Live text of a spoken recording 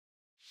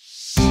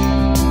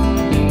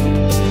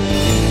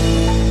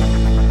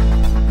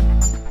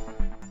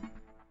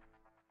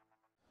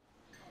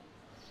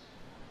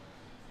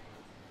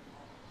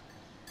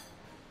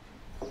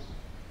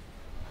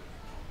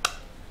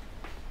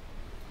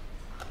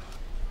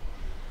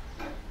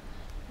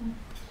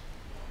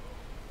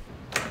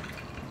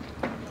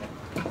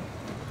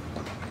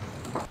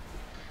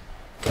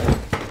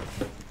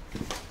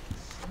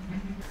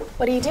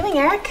What are you doing,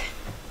 Eric?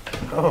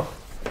 Oh,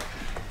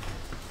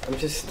 I'm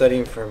just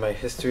studying for my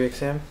history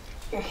exam.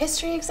 Your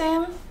history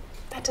exam?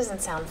 That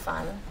doesn't sound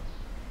fun.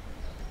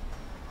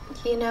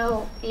 You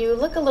know, you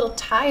look a little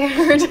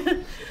tired.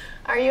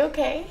 Are you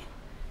okay?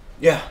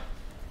 Yeah,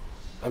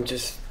 I'm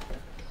just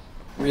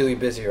really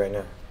busy right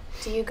now.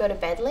 Do you go to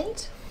bed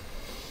late?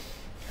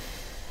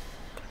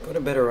 I go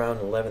to bed around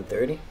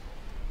 11:30.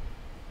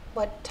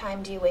 What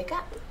time do you wake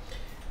up?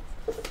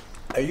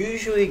 I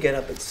usually get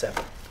up at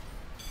 7.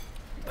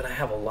 But I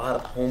have a lot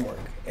of homework,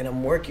 and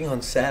I'm working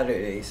on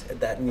Saturdays at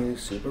that new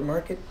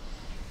supermarket.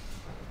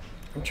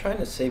 I'm trying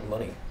to save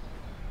money.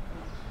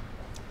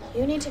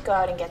 You need to go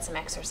out and get some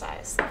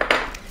exercise.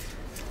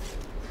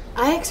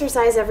 I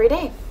exercise every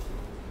day.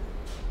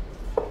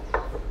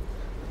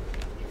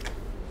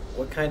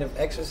 What kind of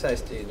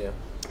exercise do you do?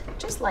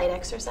 Just light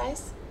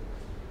exercise.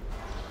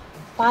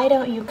 Why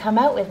don't you come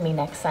out with me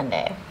next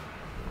Sunday?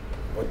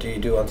 What do you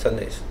do on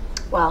Sundays?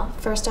 Well,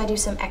 first I do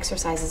some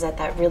exercises at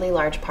that really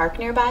large park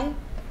nearby.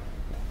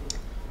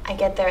 I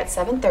get there at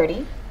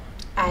 7:30.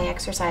 I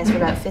exercise for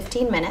about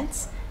 15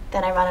 minutes.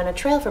 Then I run on a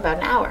trail for about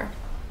an hour.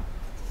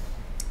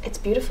 It's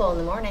beautiful in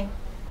the morning.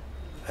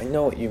 I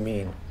know what you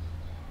mean.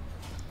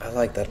 I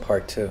like that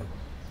park too.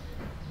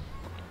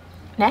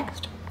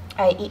 Next,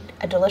 I eat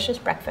a delicious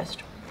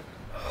breakfast.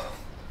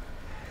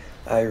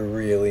 I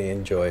really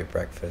enjoy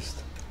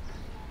breakfast.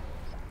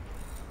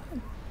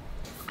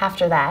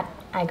 After that,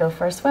 I go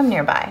for a swim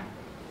nearby.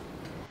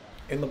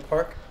 In the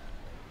park?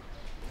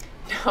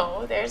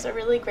 No, there's a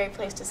really great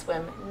place to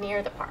swim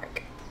near the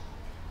park.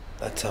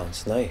 That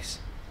sounds nice.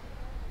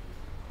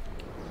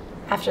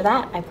 After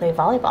that, I play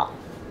volleyball.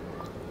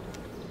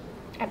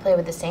 I play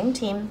with the same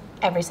team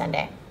every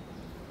Sunday.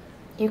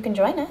 You can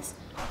join us.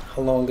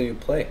 How long do you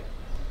play?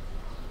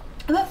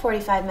 About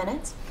 45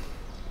 minutes.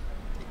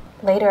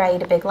 Later, I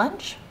eat a big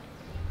lunch.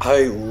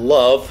 I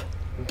love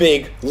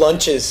big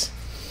lunches.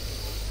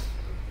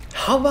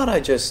 How about I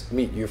just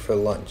meet you for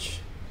lunch